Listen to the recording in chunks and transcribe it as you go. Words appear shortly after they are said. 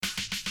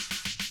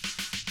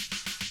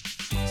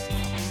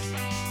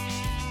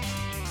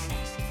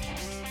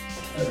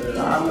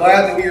I'm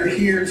glad that we are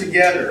here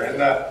together. And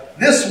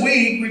this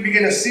week we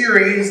begin a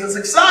series that's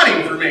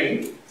exciting for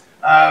me.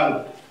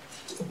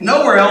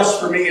 Nowhere else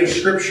for me in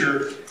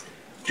Scripture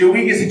do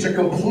we get such a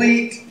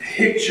complete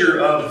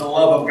picture of the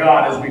love of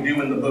God as we do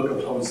in the book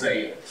of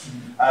Hosea.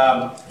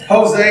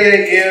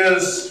 Hosea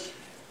is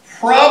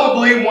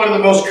probably one of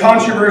the most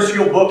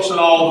controversial books in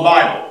all of the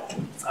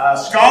Bible.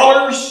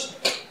 Scholars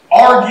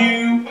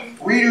argue,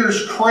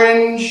 readers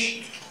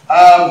cringe,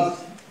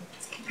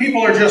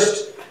 people are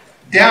just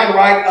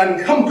downright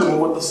uncomfortable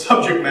with the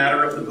subject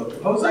matter of the book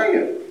of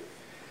Hosea.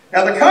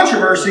 Now, the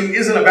controversy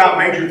isn't about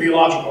major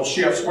theological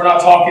shifts. We're not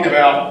talking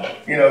about,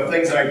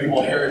 things that make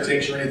people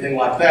heretics or anything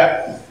like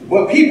that.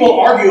 What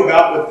people argue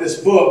about with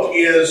this book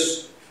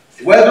is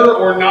whether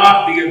or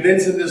not the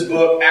events in this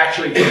book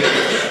actually took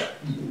place.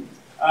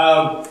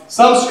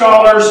 Some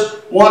scholars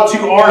want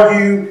to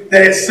argue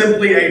that it's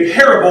simply a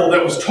parable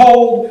that was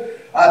told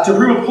to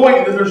prove a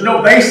point that there's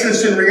no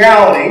basis in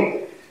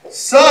reality.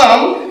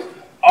 Some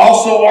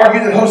also argue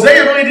that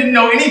Hosea really didn't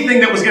know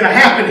anything that was going to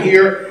happen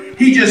here.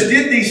 He just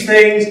did these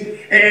things,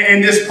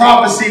 and this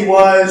prophecy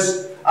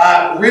was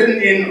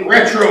written in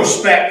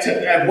retrospect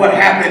at what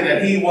happened,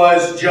 that he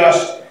was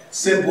just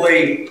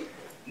simply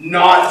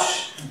not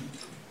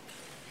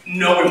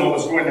knowing what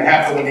was going to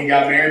happen when he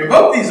got married. But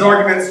both these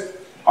arguments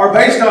are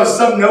based on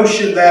some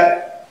notion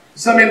that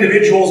some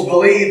individuals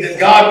believe that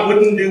God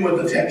wouldn't do what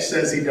the text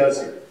says he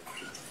does here.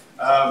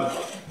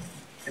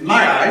 In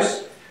my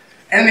eyes,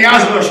 and in the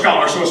eyes of other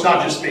scholars, so it's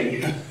not just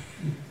me.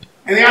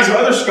 In the eyes of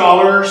other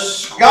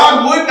scholars,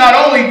 God would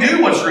not only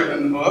do what's written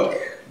in the book,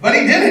 but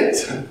he did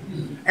it.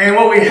 And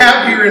what we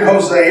have here in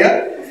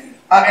Hosea,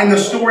 and the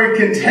story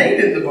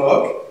contained in the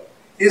book,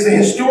 is a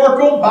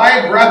historical,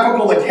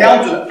 biographical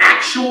account of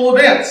actual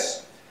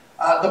events.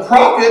 The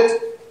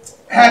prophet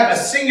had a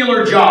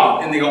singular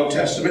job in the Old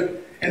Testament,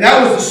 and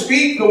that was to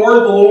speak the word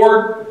of the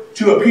Lord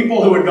to a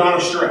people who had gone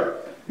astray.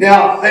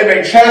 Now, they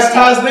may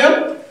chastise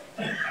them,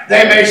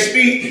 they may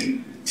speak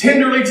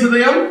tenderly to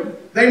them,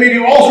 they may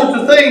do all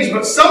sorts of things,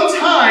 but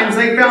sometimes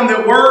they found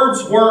that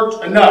words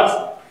weren't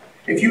enough.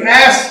 If you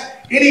ask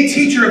any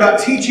teacher about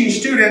teaching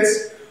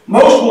students,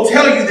 most will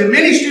tell you that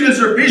many students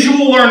are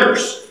visual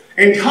learners,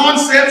 and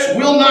concepts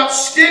will not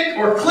stick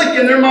or click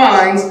in their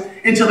minds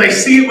until they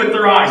see it with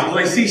their eyes, until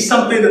they see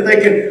something that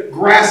they can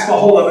grasp a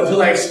hold of, until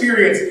they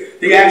experience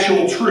the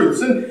actual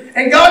truths.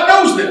 And God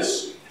knows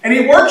this. And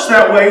he works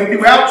that way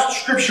throughout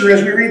Scripture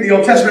as we read the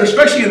Old Testament,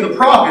 especially in the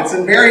prophets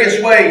in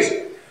various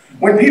ways.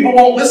 When people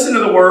won't listen to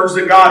the words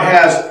that God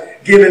has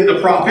given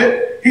the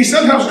prophet, he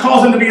sometimes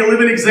calls him to be a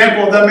living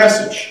example of that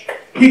message.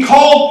 He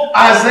called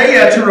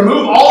Isaiah to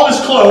remove all of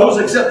his clothes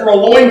except for a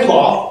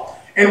loincloth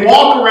and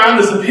walk around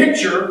as a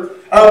picture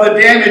of the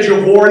damage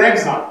of war and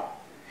exile.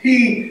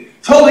 He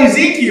told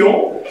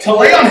Ezekiel to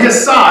lay on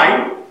his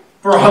side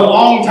for a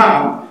long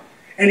time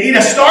and eat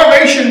a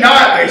starvation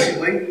diet,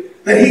 basically,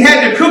 that he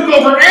had to cook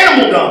over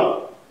animal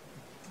dung.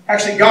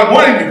 Actually, God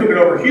wanted him to cook it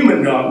over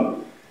human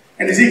dung.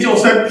 And Ezekiel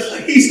said,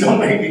 please don't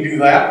make me do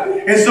that.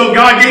 And so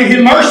God gave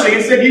him mercy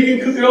and said, you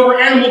can cook it over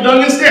animal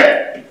dung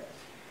instead.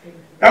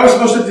 That was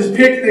supposed to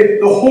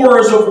depict the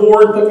horrors of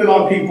war inflicted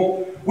on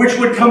people, which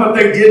would come if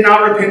they did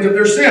not repent of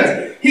their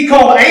sins. He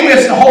called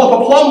Amos to hold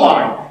up a plumb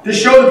line to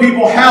show the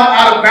people how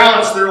out of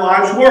balance their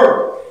lives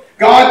were.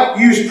 God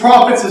used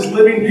prophets as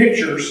living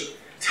pictures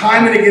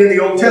time and again in the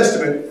Old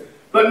Testament.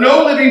 But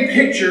no living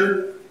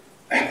picture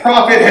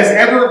prophet has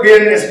ever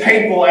been as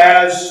painful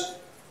as,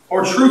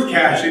 or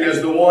truth-casting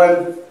as the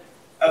one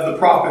of the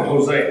prophet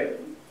Hosea.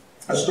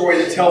 A story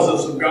that tells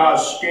us of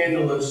God's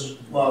scandalous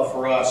love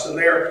for us. And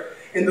there,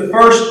 in the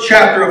first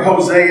chapter of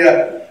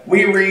Hosea,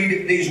 we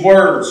read these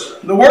words.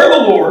 The word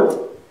of the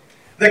Lord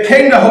that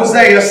came to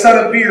Hosea,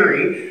 son of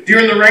Beeri,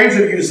 during the reigns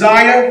of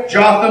Uzziah,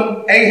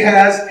 Jotham,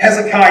 Ahaz,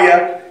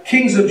 Hezekiah,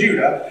 kings of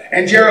Judah,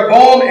 and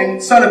Jeroboam,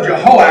 and son of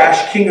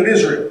Jehoash, king of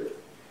Israel.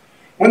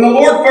 When the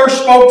Lord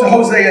first spoke to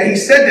Hosea, he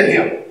said to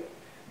him,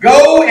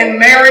 go and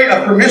marry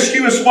a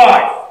promiscuous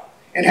wife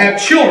and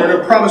have children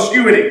of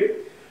promiscuity.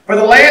 For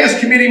the land is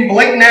committing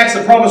blatant acts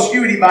of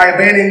promiscuity by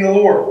abandoning the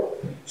Lord.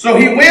 So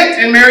he went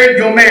and married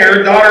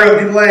Gomer, daughter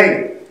of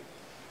Diblaim.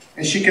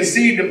 And she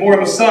conceived and bore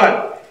him a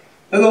son.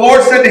 Then the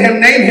Lord said to him,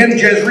 name him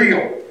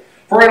Jezreel.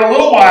 For in a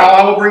little while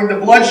I will bring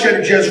the bloodshed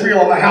of Jezreel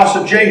on the house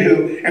of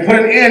Jehu and put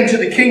an end to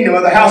the kingdom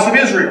of the house of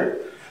Israel.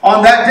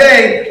 On that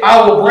day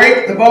I will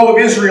break the bow of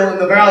Israel in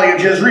the valley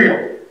of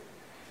Jezreel.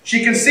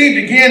 She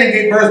conceived again and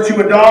gave birth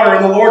to a daughter,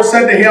 and the Lord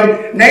said to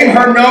him, name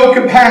her No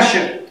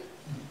Compassion,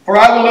 for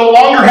I will no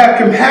longer have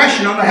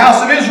compassion on the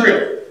house of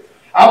Israel.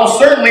 I will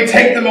certainly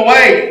take them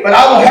away, but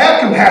I will have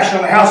compassion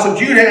on the house of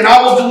Judah, and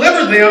I will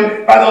deliver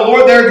them by the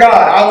Lord their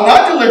God. I will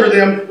not deliver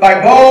them by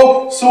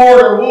bow,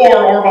 sword, or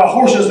war, or by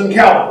horses and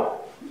cavalry.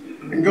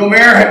 And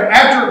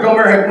after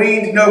Gomer had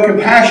weaned No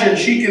Compassion,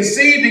 she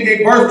conceived and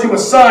gave birth to a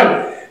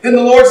son. Then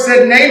the Lord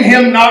said, name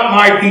him Not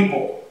My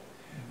People,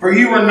 for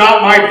you are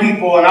not my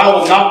people, and I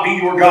will not be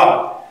your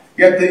God.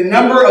 Yet the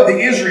number of the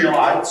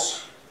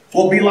Israelites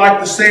will be like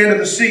the sand of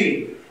the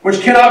sea,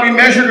 which cannot be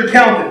measured or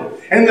counted.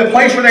 And in the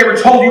place where they were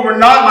told, you were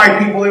not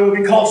my people, they would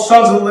be called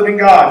sons of the living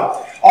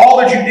God.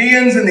 All the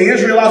Judeans and the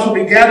Israelites will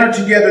be gathered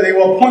together. They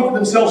will appoint for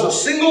themselves a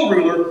single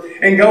ruler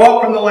and go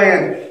up from the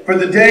land. For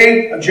the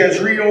day of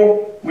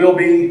Jezreel will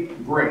be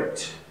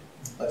great.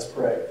 Let's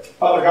pray.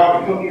 Father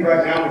God, we come to you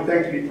right now. We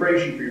thank you, we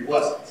praise you for your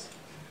blessings.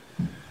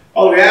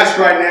 Father, we ask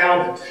right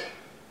now that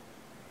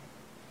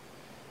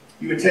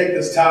you would take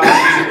this time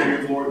and use it for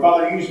your glory.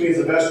 Father, use me as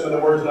the vessel of the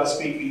words that I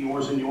speak be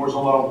yours and yours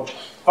alone.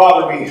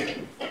 Father, we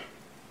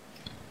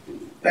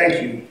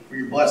thank you for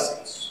your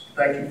blessings.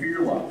 Thank you for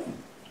your love.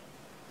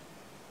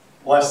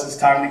 Bless this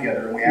time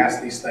together, and we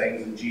ask these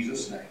things in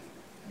Jesus' name.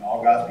 And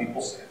all God's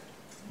people said.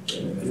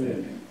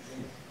 Amen.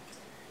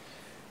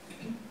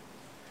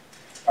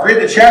 I read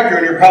the chapter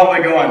and you're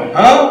probably going,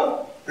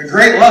 huh? The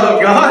great love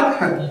of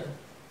God?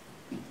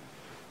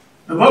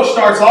 The book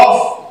starts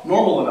off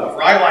normal enough,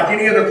 right? Like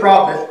any other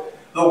prophet,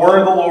 the word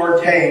of the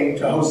Lord came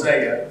to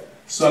Hosea,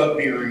 son of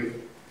Beeri,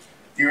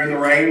 during the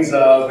reigns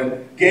of,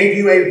 and gave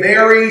you a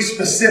very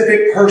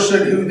specific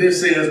person who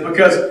this is,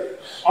 because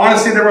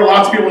honestly, there were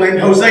lots of people named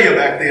Hosea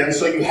back then,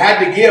 so you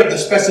had to give the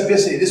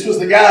specificity. This was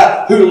the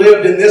guy who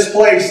lived in this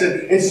place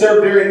and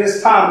served during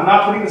this time,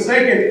 not to be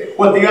mistaken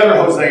with the other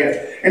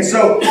Hosea. And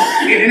so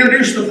it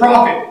introduced the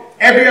prophet.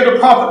 Every other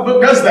prophet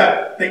book does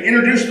that. They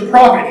introduce the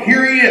prophet.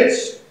 Here he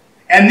is.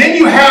 And then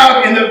you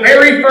have, in the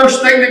very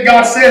first thing that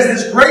God says,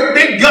 this great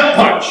big gut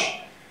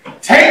punch.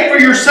 Take for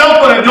yourself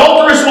an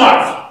adulterous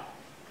wife.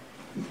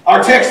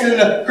 Our text in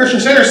the Christian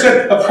Center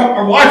said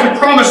a wife of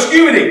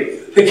promiscuity.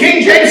 The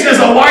King James says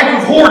a wife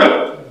of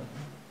whoredom.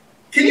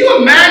 Can you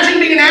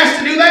imagine being asked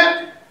to do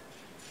that?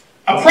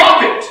 A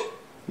prophet.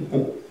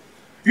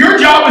 Your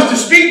job is to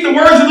speak the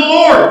words of the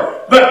Lord.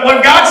 But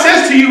what God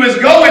says to you is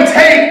go and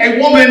take a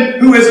woman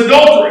who is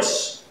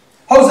adulterous.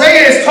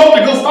 Hosea is told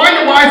to go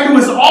find a wife who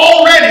is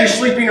already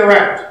sleeping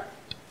around.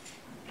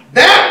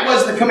 That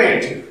was the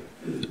command to you.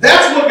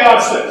 That's what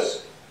God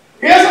says.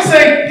 He doesn't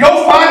say,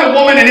 go find a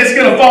woman and it's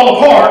going to fall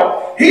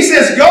apart. He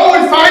says, go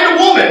and find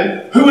a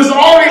woman who is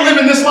already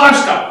living this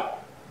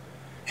lifestyle.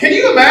 Can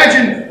you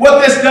imagine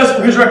what this does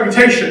for his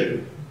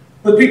reputation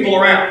with people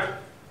around?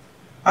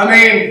 I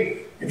mean,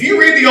 if you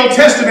read the Old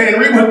Testament and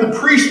read what the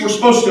priests were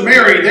supposed to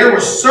marry, there were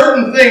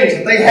certain things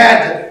that they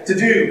had to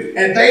do.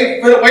 And if they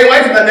went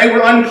away from that, they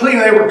were unclean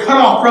and they were cut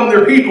off from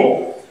their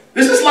people.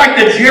 This is like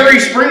the Jerry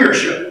Springer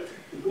show.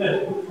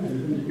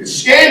 It's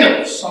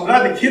scandalous. I'm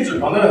glad the kids are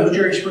gone. I don't know who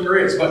Jerry Springer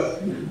is,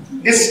 but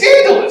it's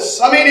scandalous.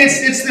 I mean,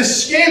 it's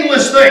this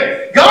scandalous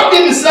thing. God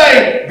didn't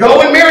say, go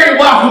and marry a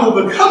wife who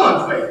will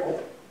become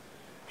unfaithful.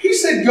 He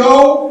said,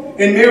 go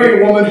and marry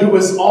a woman who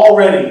is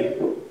already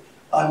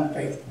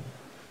unfaithful.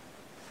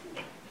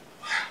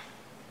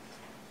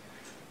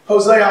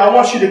 Hosea, I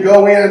want you to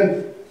go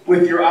in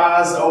with your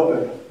eyes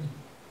open.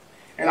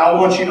 And I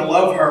want you to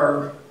love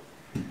her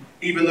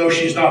even though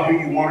she's not who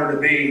you want her to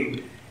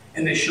be,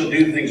 and that she'll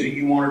do things that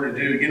you want her to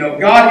do. You know,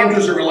 God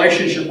enters a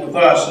relationship with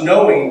us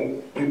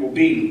knowing we will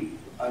be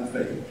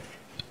unfaithful.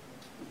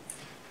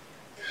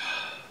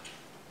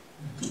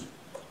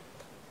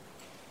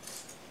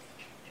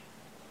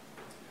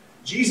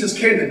 Jesus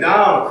came to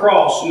die on a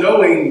cross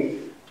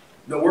knowing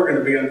that we're going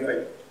to be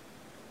unfaithful.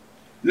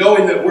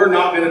 Knowing that we're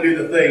not going to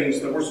do the things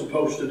that we're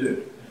supposed to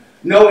do.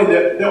 Knowing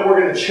that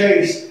we're going to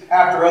chase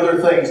after other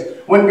things.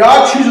 When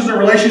God chooses a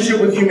relationship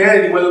with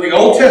humanity, whether the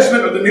Old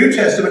Testament or the New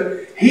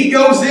Testament, He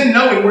goes in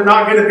knowing we're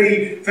not going to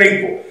be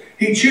faithful.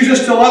 He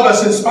chooses to love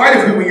us in spite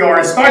of who we are,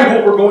 in spite of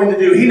what we're going to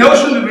do. He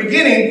knows from the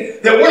beginning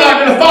that we're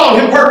not going to follow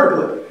Him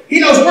perfectly. He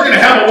knows we're going to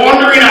have a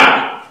wandering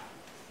eye.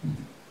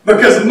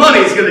 Because money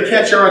is going to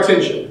catch our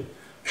attention.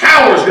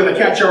 Power is going to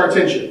catch our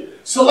attention.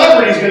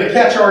 Celebrity is going to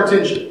catch our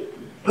attention.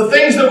 The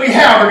things that we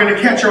have are going to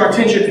catch our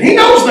attention. He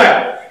knows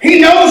that. He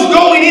knows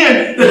going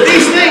in that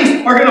these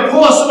things are going to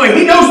pull us away.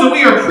 He knows that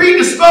we are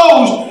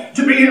predisposed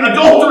to be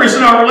adulterous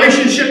in our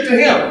relationship to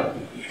Him.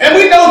 And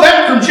we know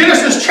that from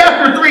Genesis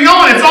chapter 3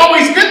 on. It's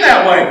always been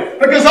that way.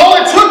 Because all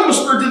it took was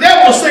for the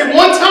devil to say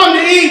one time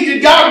to Eve,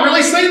 did God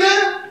really say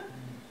that?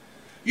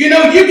 You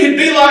know, you could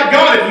be like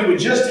God if you would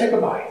just take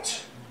a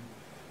bite.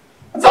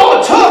 That's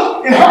all it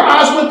took. And her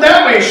eyes went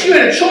that way. She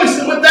had a choice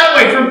and went that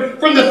way.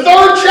 From the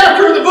 3rd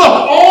chapter of the book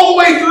all the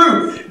way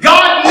through.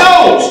 God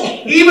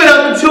knows, even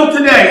up until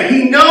today,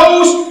 He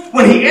knows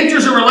when He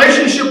enters a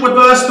relationship with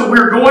us that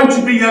we're going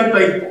to be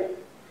unfaithful.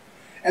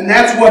 And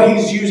that's what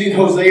He's using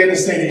Hosea to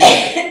say to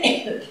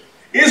Israel.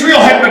 Israel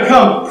had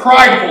become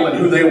prideful in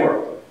who they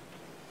were.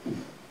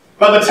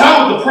 By the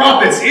time of the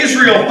prophets,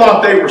 Israel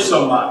thought they were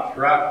somebody,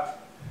 right?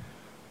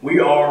 We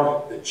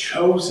are the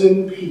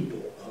chosen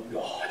people of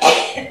God.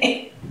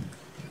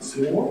 That's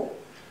who we are.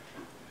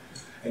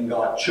 And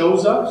God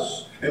chose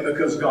us. And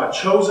because God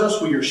chose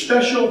us, we are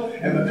special.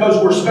 And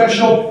because we're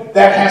special,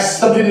 that has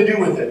something to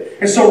do with it.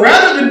 And so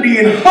rather than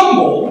being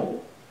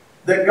humbled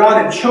that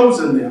God had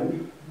chosen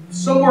them,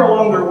 somewhere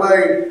along their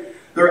way,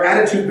 their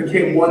attitude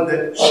became one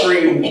that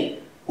screamed,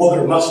 well,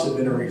 there must have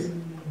been a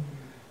reason.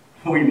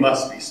 We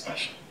must be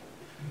special.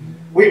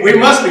 We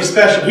must be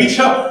special.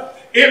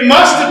 It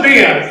must have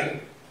been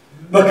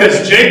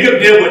because Jacob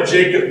did what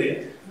Jacob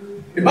did.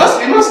 That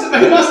must have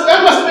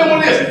been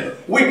what it is.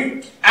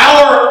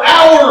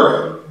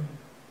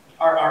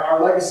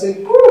 Our legacy.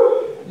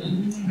 Whew,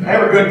 they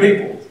were good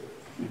people.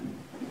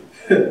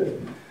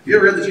 You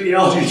ever read the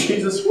genealogy of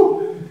Jesus?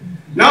 Whew.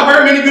 Not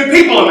very many good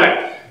people in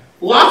that.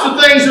 Lots of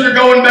things that are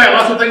going bad,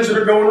 lots of things that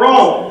are going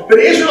wrong. But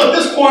Israel at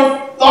this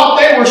point thought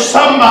they were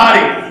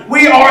somebody.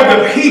 We are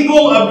the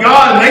people of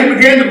God, and they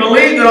began to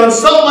believe that on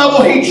some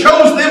level He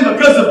chose them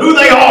because of who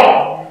they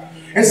are.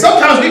 And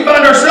sometimes we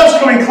find ourselves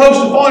coming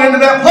close to falling into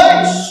that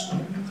place.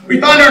 We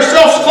find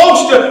ourselves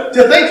close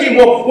to thinking,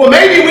 well,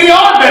 maybe we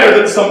are better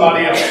than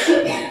somebody else.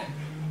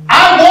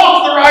 I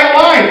walk the right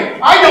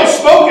line. I don't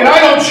smoke and I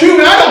don't chew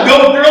and I don't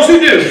go with girls who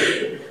do.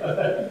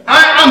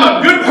 I'm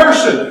a good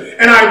person.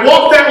 And I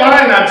walk that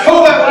line, and I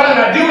toe that line,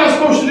 and I do what I'm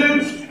supposed to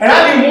do, and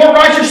I do more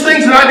righteous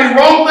things than I do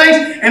wrong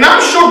things, and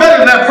I'm sure better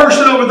than that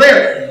person over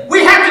there.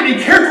 We have to be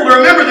careful to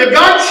remember that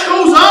God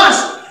chose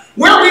us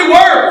where we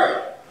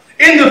were.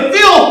 In the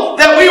filth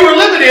that we were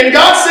living in,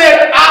 God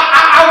said,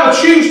 I will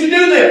choose to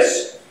do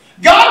this.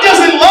 God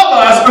doesn't love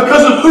us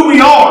because of who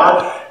we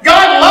are.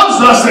 God loves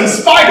us in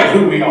spite of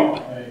who we are.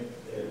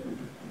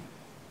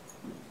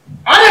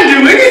 I didn't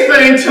do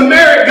anything to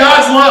merit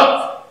God's love.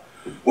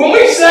 When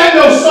we sang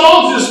those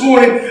songs this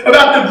morning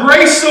about the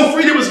grace so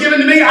free that was given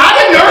to me, I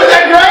didn't earn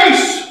that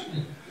grace.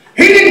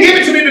 He didn't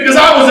give it to me because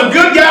I was a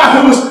good guy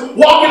who was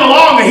walking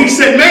along and he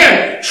said,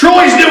 man,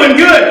 Troy's doing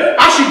good.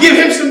 I should give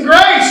him some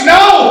grace.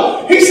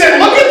 No. He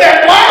said, look at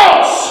that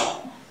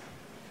blouse.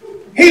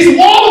 He's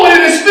wallowing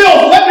in his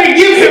filth. Let me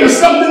give him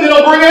something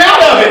that'll bring him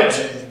out of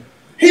it.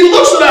 He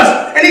looks at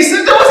us and he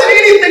said, there wasn't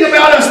anything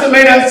about us that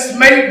made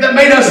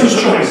us his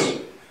choice.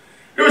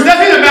 There was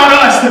nothing about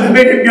us that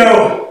made him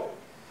go,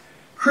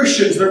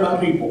 Christians, they're my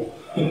people.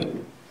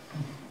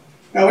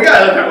 Now, we got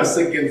to let that one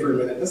sink in for a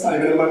minute. That's not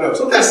even in my notes.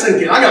 Let that sink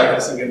in. I got to let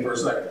that sink in for a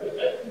second.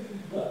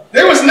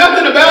 There was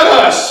nothing about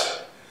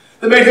us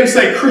that made him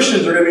say,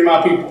 Christians are going to be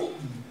my people.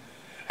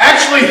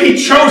 Actually, he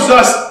chose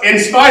us in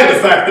spite of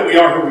the fact that we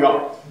are who we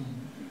are.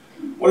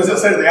 What does that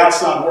say to the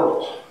outside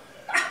world?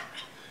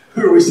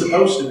 Who are we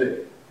supposed to be?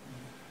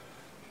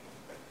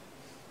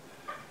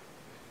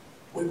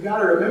 We've got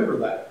to remember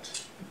that.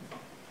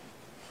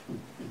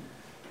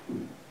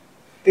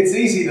 It's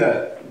easy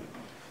to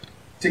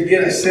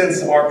get a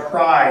sense of our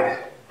pride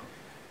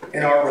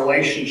in our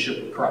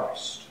relationship with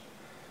Christ.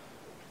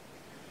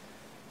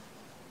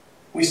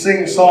 We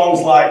sing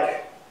songs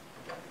like,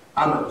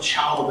 I'm a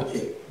child of the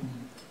King.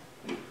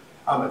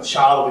 I'm a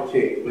child of the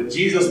King. With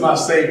Jesus my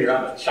Savior,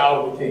 I'm a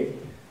child of the King.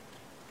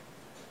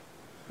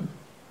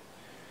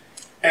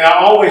 And I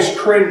always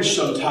cringe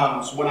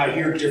sometimes when I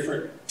hear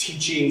different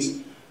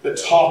teachings that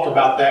talk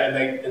about that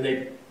and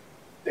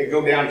they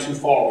go down too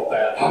far with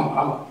that.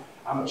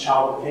 I'm a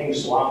child of the King,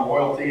 so I'm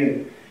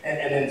royalty,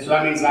 and so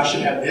that means I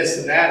should have this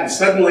and that. And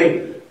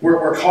suddenly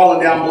we're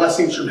calling down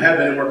blessings from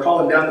heaven, and we're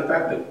calling down the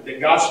fact that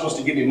God's supposed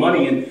to give me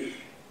money, and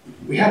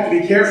we have to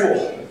be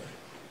careful.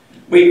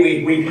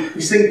 We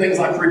sing things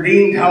like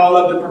redeemed, how I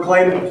love to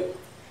proclaim it.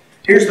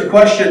 Here's the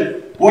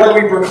question, what are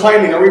we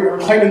proclaiming? Are we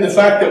proclaiming the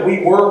fact that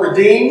we were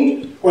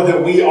redeemed, or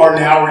that we are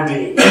now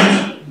redeemed?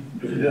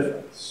 There's a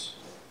difference.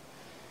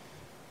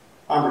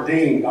 I'm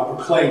redeemed. I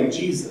proclaim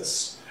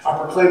Jesus. I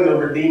proclaim the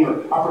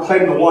Redeemer. I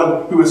proclaim the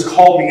one who has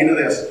called me into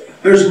this.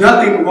 There's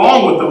nothing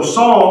wrong with those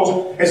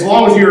songs as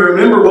long as you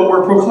remember what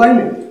we're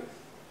proclaiming.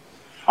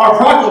 Our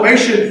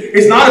proclamation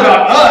is not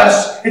about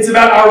us. It's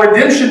about our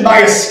redemption by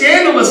a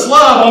scandalous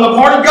love on the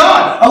part of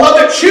God. A love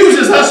that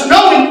chooses us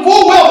knowing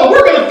full well that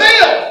we're going to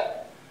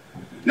fail.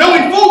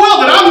 Knowing full well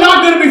that I'm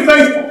not going to be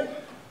faithful.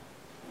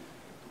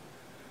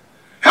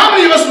 How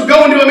many of us would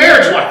go into a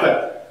marriage like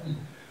that?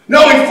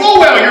 Knowing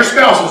full well your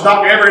spouse is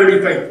not ever going to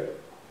be faithful.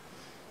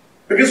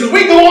 Because as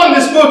we go on in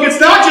this book, it's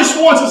not just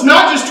once, it's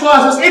not just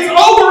twice, it's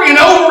over and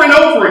over and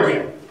over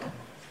again.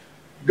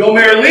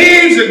 Gomer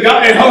leaves, and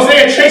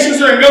Hosea chases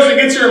her and goes and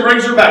gets her and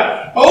brings her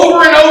back.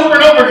 Over and over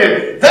and over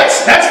again.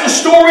 That's the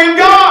story of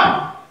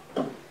God.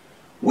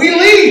 We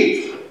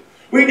leave.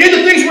 We did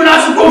the things we're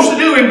not supposed to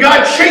do, and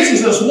God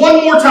chases us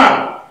one more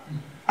time.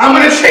 I'm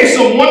going to chase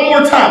them one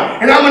more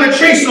time, and I'm going to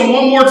chase them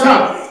one more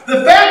time.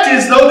 The fact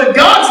is, though, that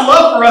God's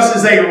love for us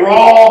is a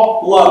raw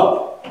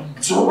love.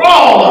 It's a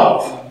raw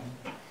love.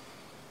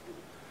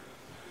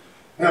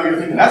 Now you're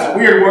thinking, that's a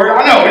weird word.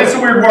 I know, it's a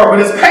weird word, but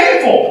it's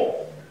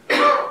painful.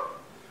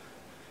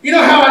 You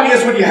know how it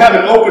is when you have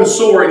an open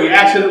sore and you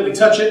accidentally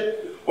touch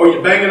it? Or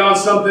you bang it on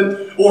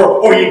something?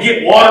 Or you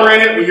get water in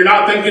it when you're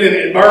not thinking and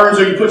it burns,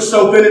 or you put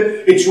soap in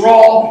it. It's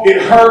raw,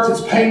 it hurts,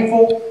 it's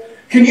painful.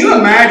 Can you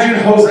imagine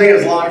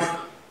Hosea's life?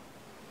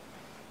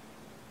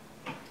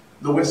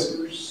 The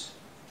whispers.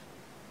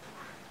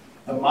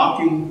 The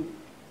mocking.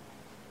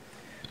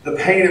 The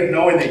pain of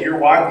knowing that your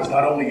wife is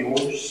not only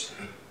yours.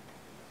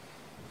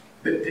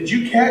 Did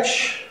you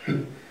catch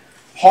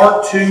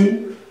part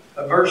 2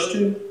 of verse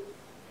 2?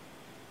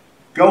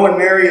 Go and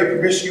marry a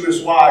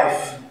promiscuous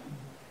wife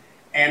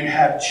and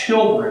have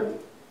children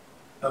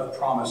of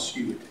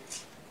promiscuity.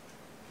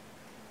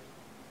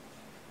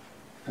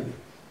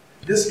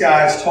 This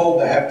guy is told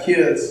to have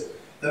kids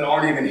that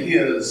aren't even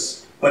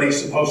his but he's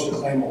supposed to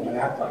claim them and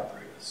act like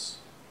greatness.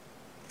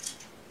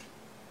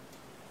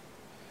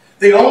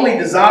 The only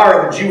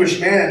desire of a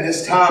Jewish man in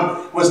this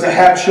time was to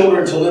have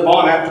children to live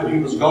on after he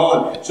was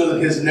gone, so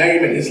that his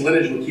name and his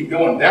lineage would keep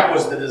going. That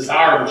was the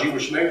desire of a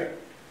Jewish man.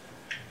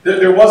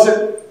 There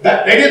wasn't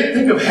that, they didn't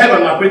think of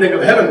heaven like we think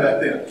of heaven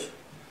back then.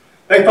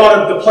 They thought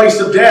of the place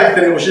of death,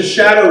 and it was just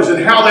shadows,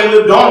 and how they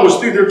lived on was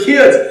through their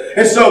kids.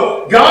 And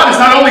so God is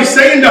not only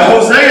saying to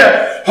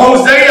Hosea,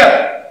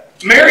 Hosea,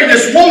 marry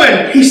this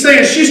woman. He's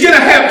saying she's going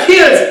to have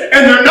kids,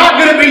 and they're not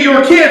going to be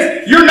your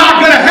kids. You're not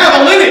going to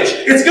have a lineage.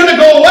 It's going to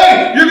go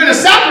away. You're going to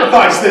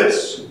sacrifice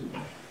this.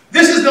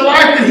 This is the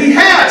life that he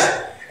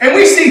has. And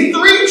we see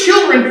 3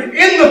 children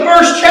in the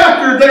first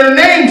chapter that are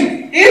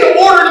named in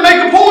order to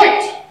make a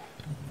point.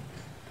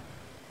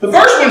 The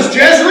first one's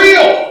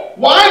Jezreel.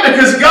 Why?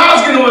 Because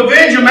God's going to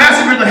avenge a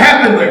massacre that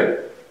happened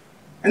there.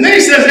 And then he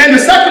says, and the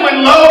second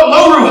one,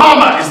 Lo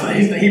Ruhamah,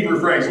 is the Hebrew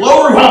phrase.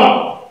 Lo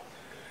Ruhamah.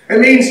 It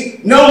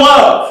means no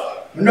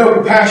love, no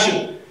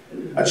compassion.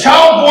 A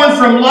child born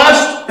from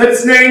lust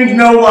that's named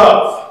no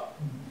love.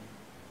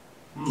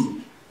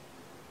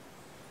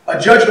 A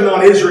judgment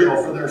on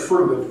Israel for their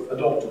fruit of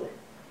adultery.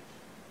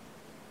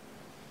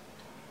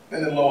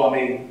 And then Lo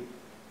Ami.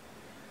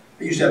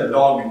 I used to have a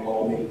dog named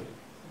Lo Ami.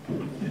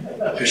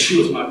 Because she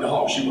was my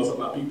dog, she wasn't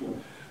my people.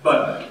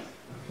 But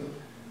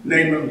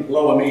name them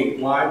Lo Ami.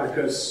 Why?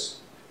 Because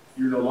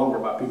you're no longer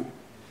my people.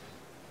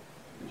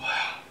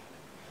 Wow.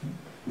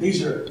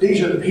 These are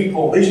the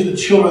people, these are the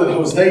children that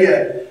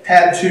Hosea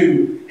had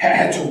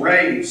to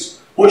raise.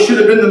 What should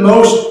have been the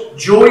most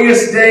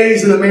joyous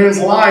days in a man's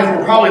life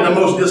were probably the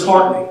most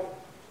disheartening.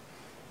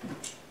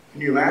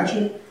 Can you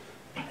imagine?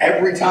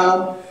 Every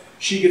time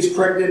she gets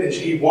pregnant and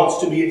he wants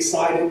to be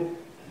excited,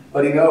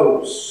 but he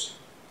knows.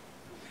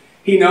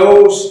 He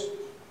knows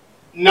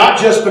not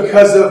just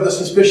because of the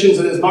suspicions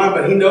in his mind,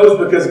 but he knows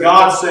because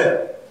God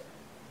said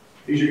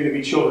these are going to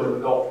be children of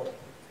adultery.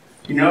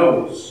 He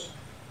knows.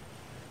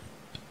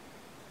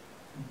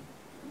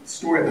 The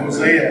story of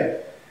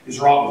Hosea is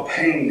wrought with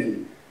pain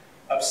and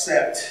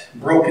upset,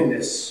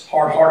 brokenness,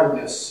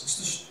 hard-heartedness.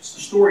 It's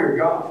the story of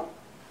God.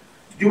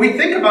 Do we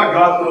think about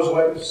God in those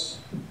ways?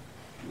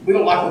 We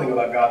don't like to think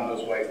about God in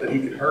those ways, that he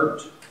could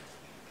hurt.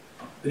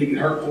 That he could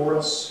hurt for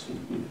us.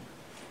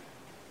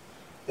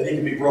 That he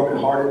can be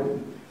brokenhearted.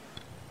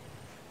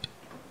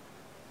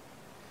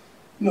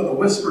 You know, the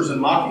whispers and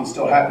mocking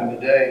still happen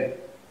today.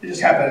 They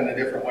just happen in a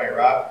different way,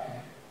 right?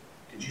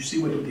 Did you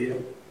see what he did?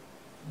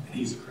 And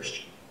he's a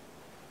Christian.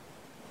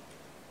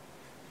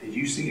 Did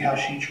you see how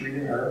she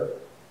treated her?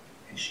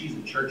 And she's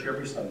in church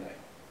every Sunday.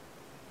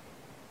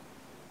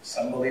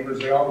 Some believers,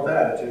 they are with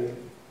that attitude.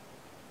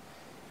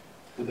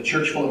 With a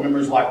church full of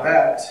members like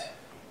that,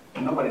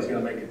 nobody's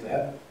going to make it to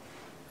heaven.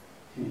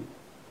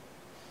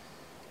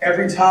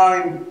 Every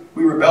time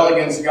we rebel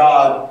against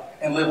God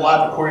and live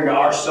life according to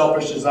our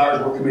selfish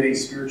desires, we're committing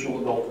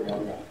spiritual adultery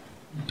on God.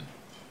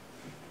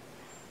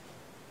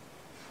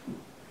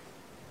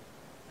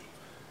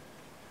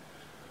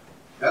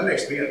 That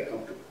makes me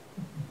uncomfortable.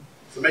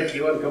 Does it make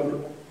you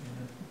uncomfortable?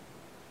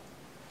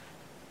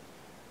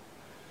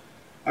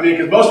 I mean,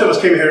 because most of us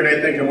came here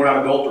today thinking we're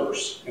not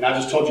adulterers. And I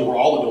just told you we're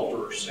all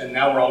adulterers. And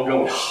now we're all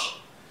going,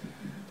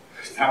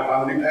 it's time to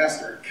find a new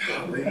pastor.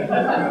 Golly.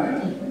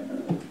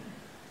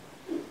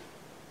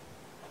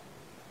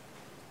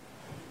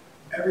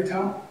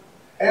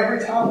 Every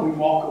time we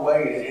walk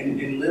away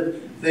and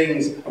live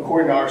things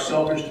according to our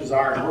selfish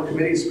desires, we're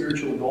committing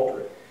spiritual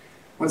adultery.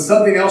 When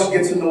something else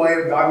gets in the way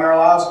of God in our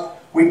lives,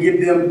 we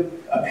give them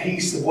a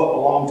piece of what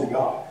belonged to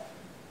God.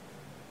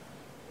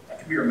 That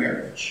could be our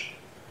marriage.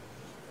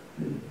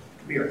 It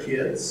could be our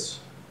kids.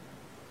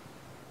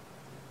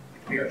 It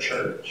could be our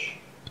church.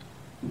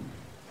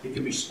 It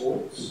could be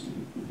sports.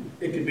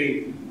 It could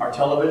be our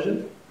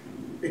television.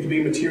 It could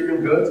be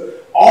material goods.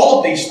 All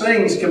of these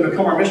things can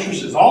become our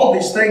mistresses. All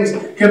of these things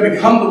can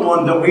become the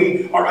one that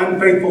we are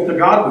unfaithful to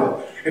God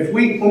with.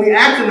 When we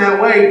act in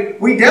that way,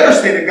 we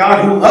devastate a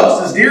God who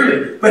loves us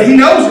dearly. But he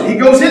knows it. He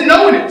goes in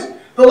knowing it.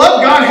 The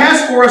love God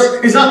has for us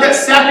is not that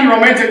sappy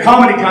romantic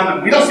comedy kind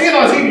of. We don't see it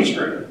on a TV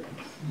screen.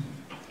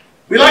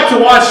 We like to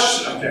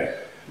watch,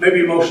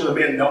 maybe most of the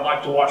men don't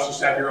like to watch the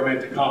sappy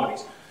romantic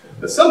comedies.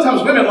 But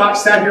sometimes women like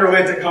sappy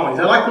romantic comedies.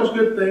 They like those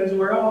good things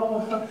where,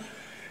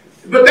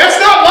 but that's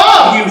not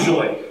love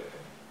usually.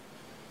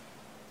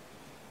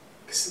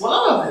 Because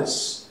love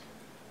is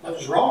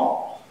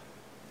raw.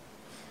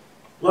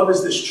 Love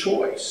is this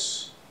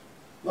choice.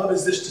 Love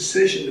is this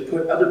decision to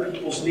put other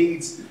people's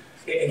needs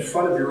in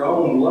front of your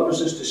own. Love is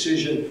this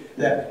decision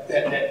that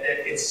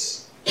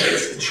it's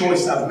the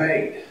choice I've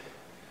made.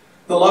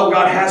 The love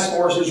God has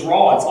for us is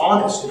raw. It's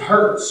honest. It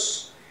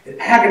hurts. It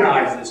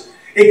agonizes.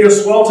 It can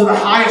swell to the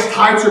highest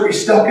heights or be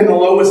stuck in the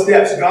lowest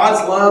depths.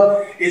 God's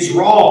love is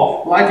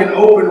raw, like an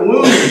open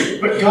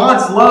wound. But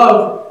God's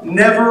love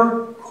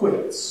never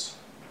quits.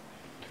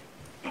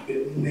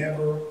 It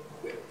never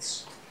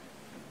quits.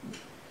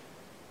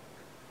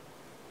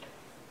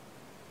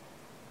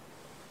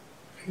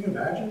 Can you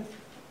imagine?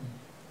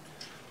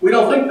 We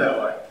don't think that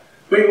way.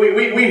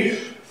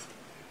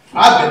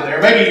 I've been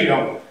there. Maybe you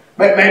don't.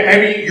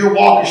 Maybe your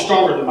walk is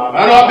stronger than mine.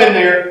 But I know I've been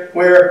there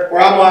where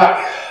I'm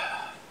like,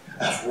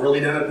 I've really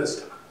done it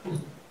this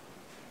time.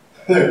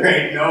 There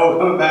ain't no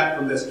coming back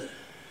from this.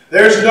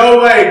 There's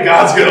no way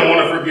God's going to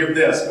want to forgive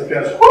this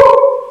because,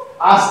 whoo,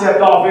 I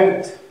stepped off in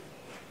it.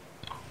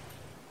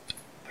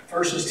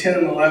 Verses 10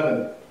 and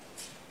 11,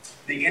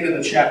 the end of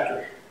the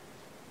chapter.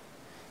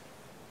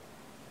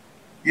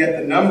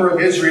 Yet the number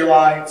of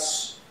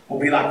Israelites will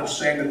be like the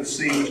sand of the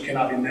sea, which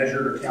cannot be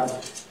measured or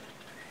counted.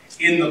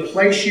 In the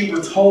place you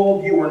were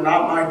told, you are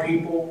not my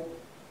people,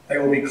 they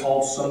will be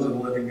called sons of the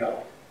living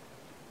God.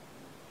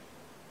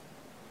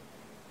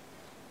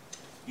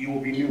 You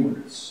will be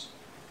numerous.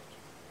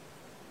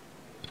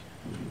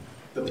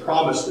 The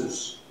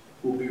promises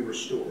will be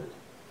restored.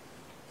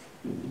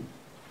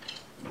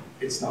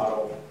 It's not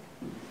over.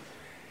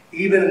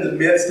 Even in the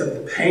midst of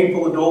the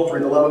painful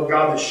adultery, the love of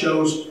God that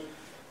shows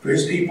for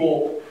His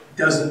people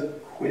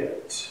doesn't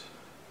quit.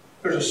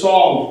 There's a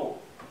song,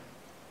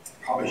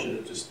 probably should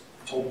have just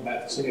told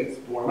Matt to sing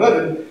it more.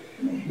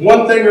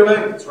 One thing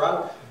remains,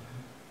 right?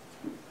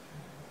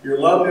 Your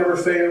love never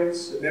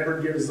fails. It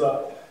never gives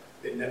up.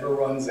 It never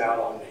runs out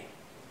on me.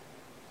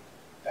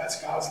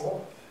 That's God's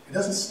love. It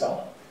doesn't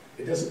stop.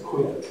 It doesn't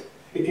quit.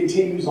 It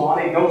continues on.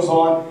 It goes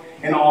on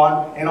and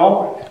on and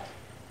on.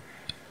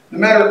 No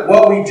matter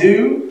what we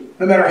do,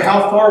 no matter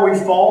how far we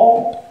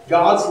fall,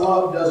 God's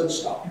love doesn't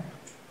stop.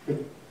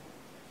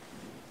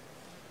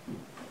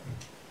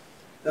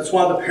 That's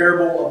why the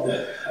parable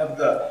of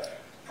the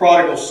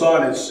prodigal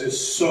son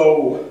is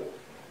so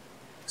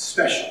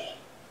special.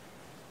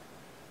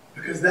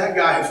 Because that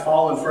guy had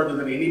fallen further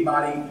than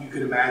anybody you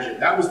could imagine.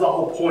 That was the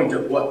whole point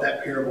of what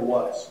that parable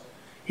was.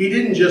 He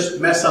didn't just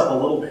mess up a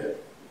little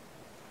bit.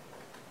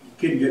 He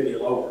couldn't get any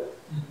lower.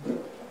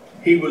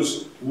 He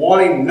was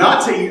wanting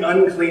not to eat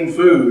unclean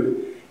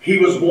food. He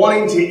was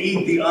wanting to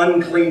eat the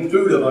unclean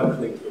food of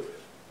unclean food.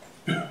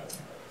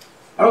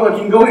 I don't think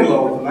you can go any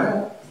lower than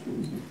that.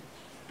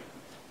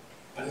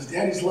 But his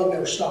daddy's love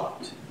never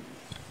stopped.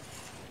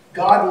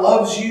 God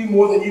loves you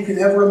more than you can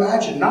ever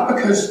imagine. Not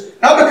because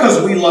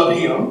we love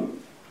Him.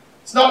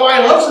 It's not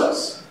why He loves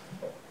us.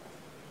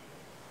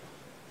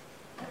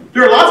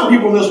 There are lots of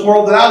people in this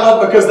world that I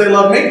love because they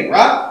love me,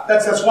 right?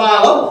 That's why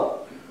I love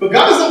them. But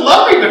God doesn't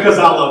love me because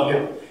I love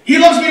Him. He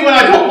loves me when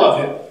I don't love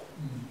Him.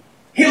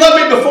 He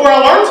loved me before I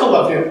learned to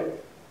love Him.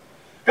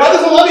 God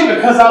doesn't love me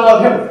because I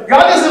love Him.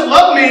 God doesn't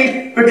love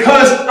me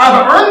because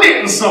I've earned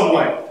it in some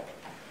way.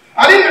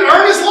 I didn't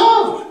earn His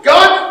love.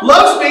 God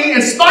loves me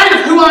in spite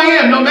of who I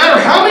am. No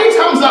matter how many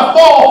times I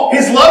fall,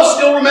 His love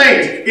still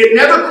remains. It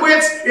never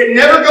quits. It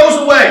never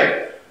goes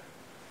away.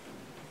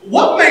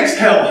 What makes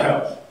hell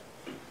hell?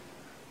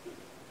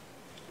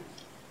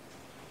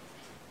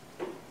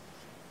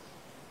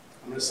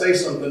 I'm going to say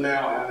something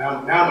now, and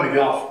now I'm going to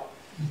get off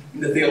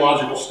the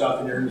theological stuff,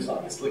 and you're just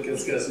like, let's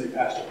get us a new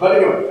pastor. But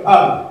anyway,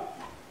 I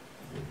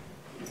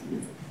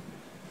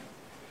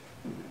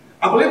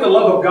believe the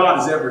love of God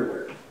is everywhere.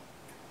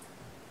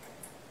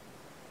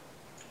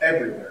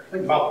 Everywhere. I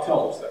think the Bible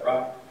tells us that,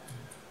 right?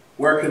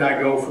 Where can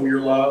I go from your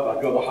love?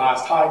 I go to the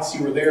highest heights,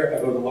 you were there. I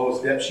go to the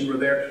lowest depths, you were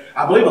there.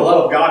 I believe the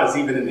love of God is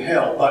even in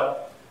hell,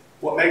 but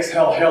what makes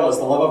hell hell is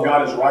the love of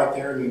God is right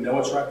there, and you know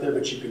it's right there,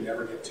 but you can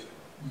never get to it.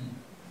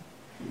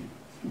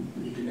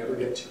 You can never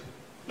get to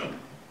it.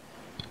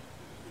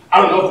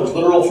 I don't know if there's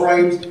literal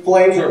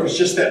flames or if it's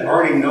just that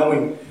burning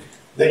knowing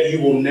that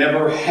you will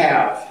never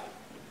have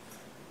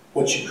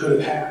what you could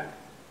have had.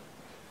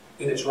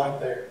 And it's right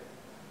there.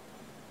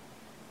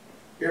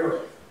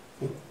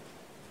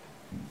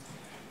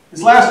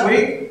 This last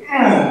week,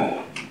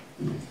 I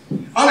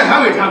don't know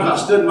how many times I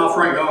stood in my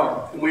front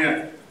yard and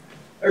went,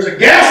 there's a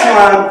gas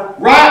line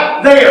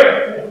right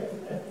there.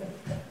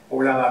 But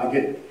we're not allowed to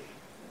get it.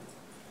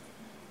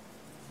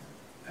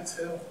 That's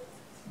hell.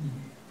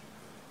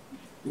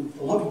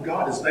 The love of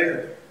God is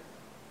there.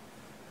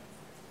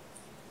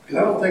 Because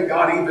I don't think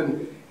God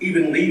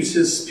even leaves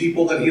His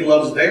people that He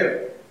loves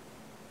there.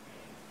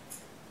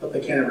 But they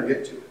can't ever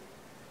get to it.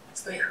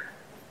 It's there.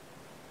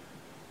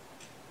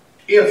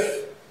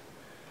 If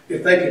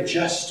they could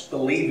just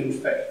believe in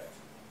faith.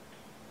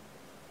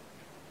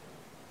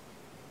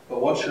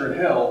 But once you're in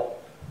hell,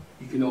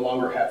 you can no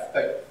longer have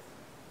faith.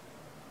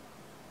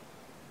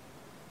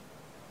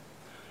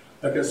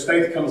 Because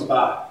faith comes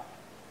by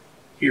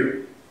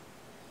hearing.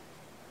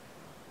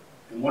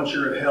 And once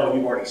you're in hell,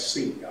 you've already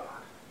seen God.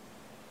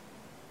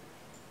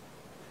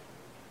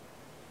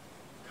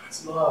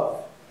 God's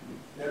love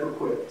never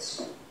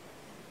quits.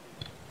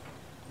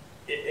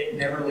 It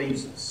never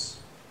leaves us.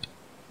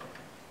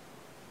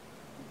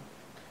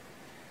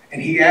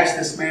 And He asked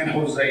this man,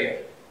 Hosea,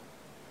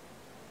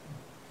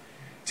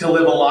 to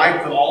live a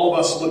life that all of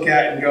us look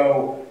at and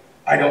go,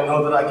 I don't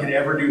know that I could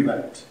ever do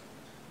that.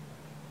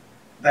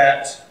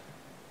 That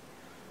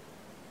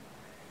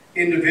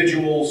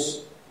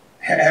individuals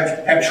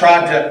have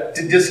tried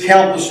to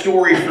discount the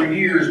story for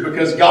years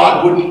because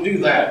God wouldn't do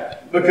that.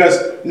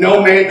 Because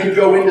no man could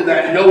go into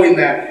that knowing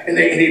that. And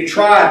they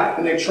tried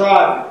and they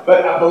tried.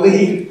 But I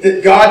believe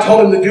that God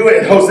told him to do it,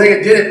 and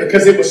Hosea did it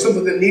because it was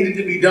something that needed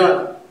to be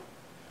done.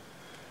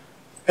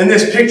 And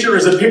this picture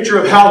is a picture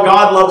of how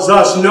God loves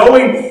us,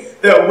 knowing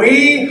that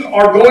we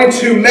are going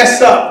to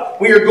mess up.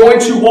 We are going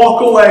to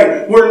walk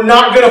away. We're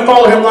not going to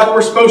follow him like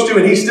we're supposed to.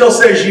 And he still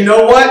says, you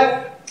know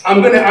what?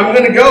 I'm going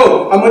to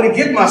go. I'm going to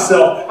give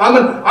myself. I'm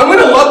going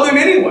to love them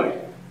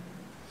anyway.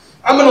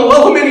 I'm going to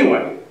love them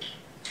anyway.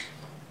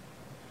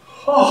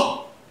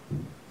 Oh.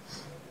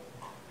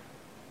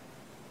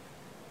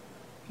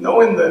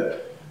 Knowing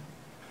that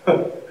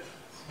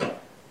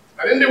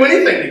I didn't do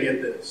anything to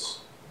get this.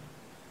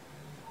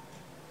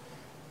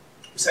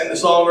 I sang the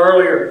song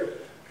earlier,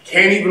 I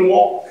can't even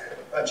walk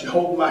without you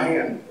holding my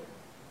hand.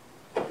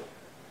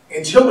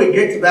 Until we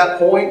get to that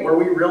point where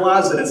we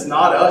realize that it's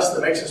not us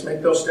that makes us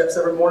make those steps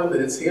every morning,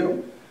 that it's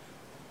him,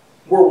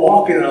 we're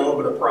walking in a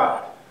little bit of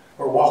pride.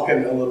 We're walking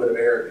in a little bit of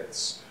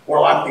arrogance.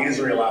 We're like the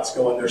Israelites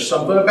going, there's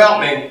something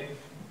about me.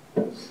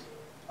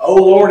 Oh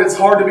Lord, it's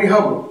hard to be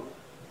humble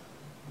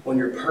when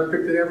you're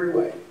perfect in every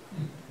way.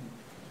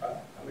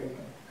 I mean,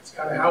 that's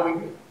kind of how we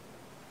do.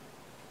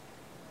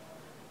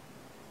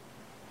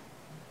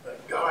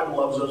 But God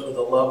loves us with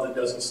a love that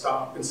doesn't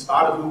stop. In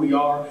spite of who we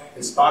are,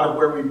 in spite of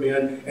where we've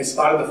been, in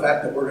spite of the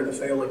fact that we're going to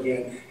fail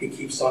again, he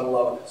keeps on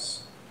loving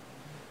us.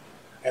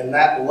 And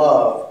that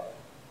love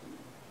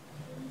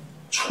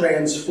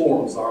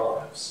transforms our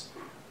lives.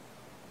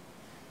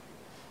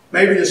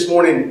 Maybe this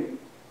morning,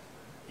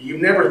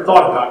 you've never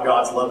thought about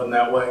God's love in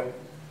that way.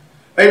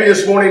 Maybe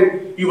this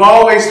morning, you've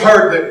always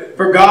heard that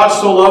for God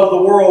so loved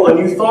the world, and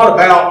you thought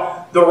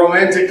about the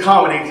romantic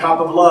comedy type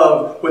of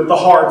love with the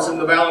hearts and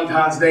the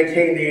Valentine's Day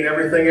candy and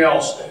everything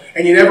else.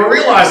 And you never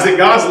realized that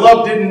God's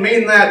love didn't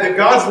mean that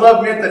God's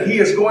love meant that he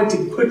is going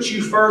to put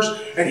you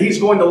first and he's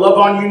going to love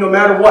on you no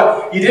matter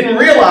what. You didn't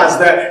realize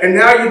that, and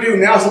now you do.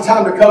 Now's the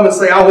time to come and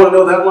say, I want to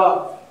know that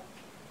love.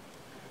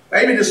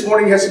 Maybe this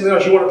morning you have something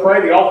else you want to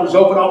pray. The altar's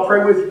open. I'll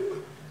pray with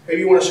you.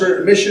 Maybe you want to serve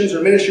in missions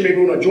or ministry.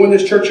 Maybe you want to join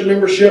this church of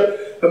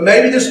membership. But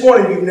maybe this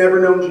morning you've never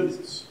known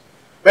Jesus.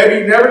 Maybe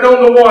you've never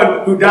known the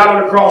one who died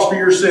on the cross for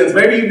your sins.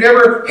 Maybe you've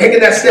never taken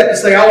that step to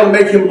say, I want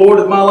to make him Lord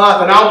of my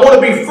life. And I want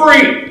to be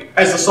free,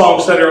 as the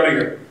song said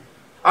earlier.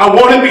 I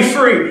want to be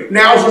free.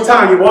 Now's the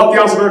time. You walk the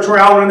aisles of the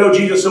auditorium, I want to know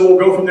Jesus, and we'll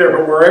go from there.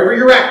 But wherever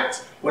you're at,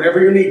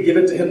 whatever you need, give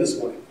it to him this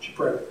morning. Would you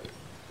pray?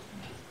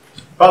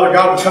 Father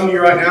God, we come to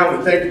you right now.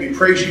 We thank you. We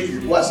praise you for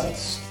your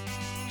blessings.